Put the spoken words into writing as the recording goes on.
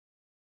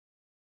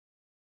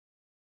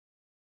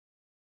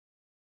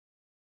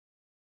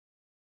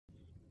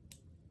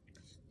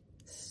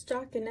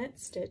stockinette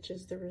stitch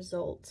is the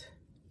result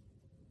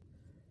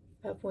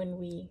of when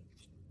we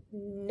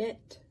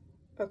knit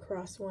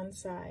across one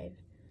side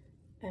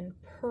and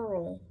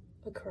purl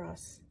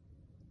across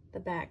the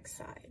back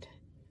side.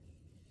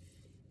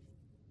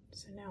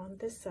 So now on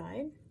this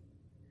side,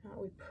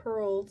 we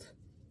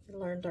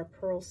learned our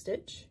purl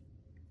stitch.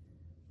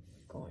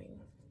 We're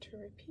going to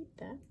repeat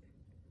that.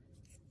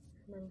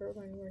 Remember,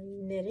 when we're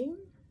knitting,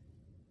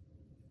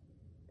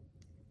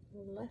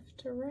 left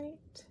to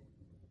right,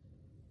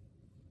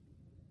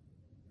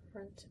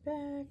 front to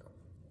back,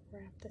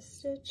 wrap the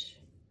stitch,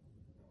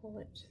 pull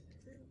it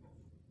through.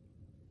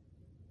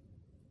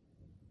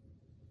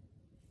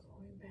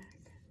 Going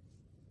back.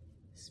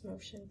 This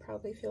motion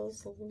probably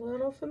feels a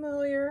little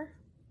familiar.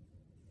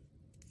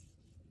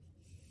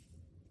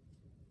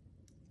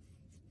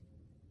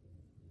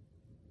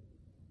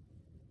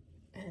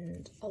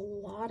 And a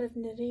lot of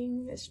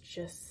knitting is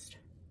just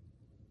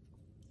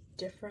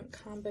different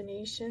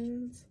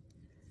combinations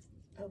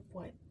of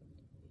what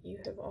you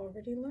have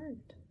already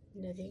learned.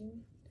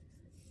 Knitting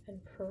and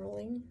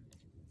purling.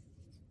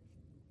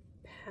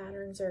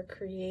 Patterns are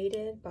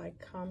created by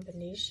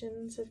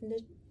combinations of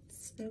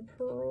knits and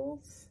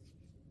purls.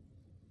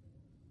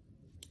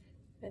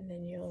 And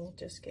then you'll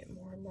just get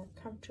more and more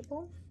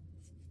comfortable.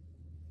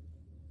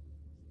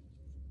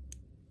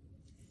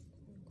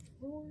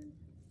 Forward.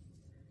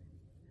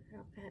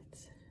 Now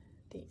at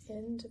the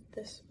end of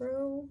this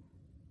row,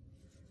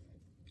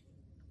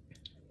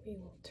 we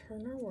will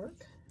turn our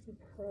work and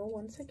purl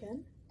once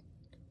again,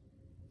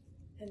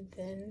 and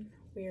then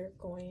we are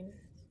going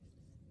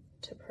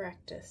to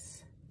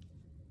practice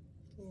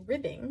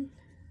ribbing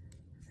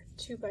our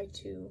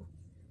 2x2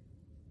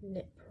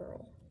 knit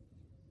purl.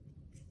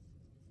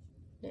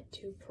 Knit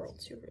 2, purl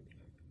 2 ribbing.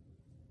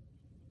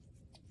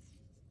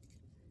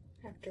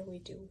 After we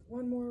do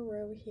one more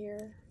row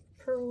here,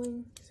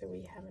 purling, so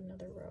we have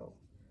another row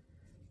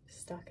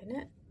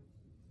stockinette.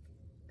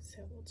 So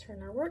we'll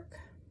turn our work.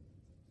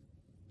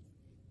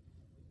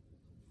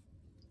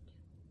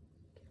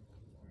 Get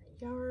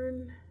a little more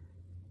yarn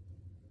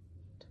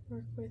to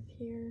work with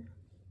here.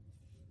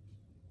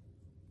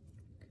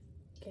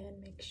 Again,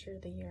 make sure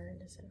the yarn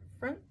is in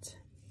front.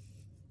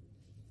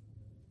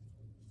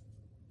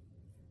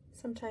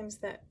 Sometimes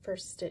that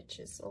first stitch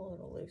is a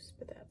little loose,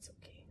 but that's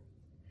okay.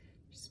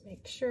 Just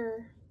make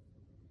sure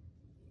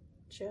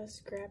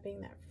just grabbing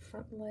that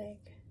front leg,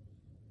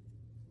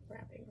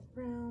 wrapping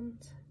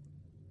around,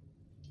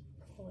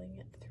 pulling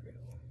it through.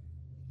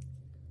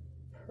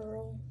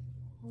 Purl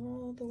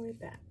all the way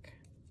back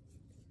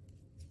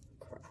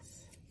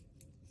across.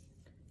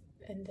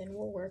 And then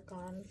we'll work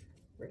on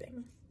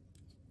ribbing.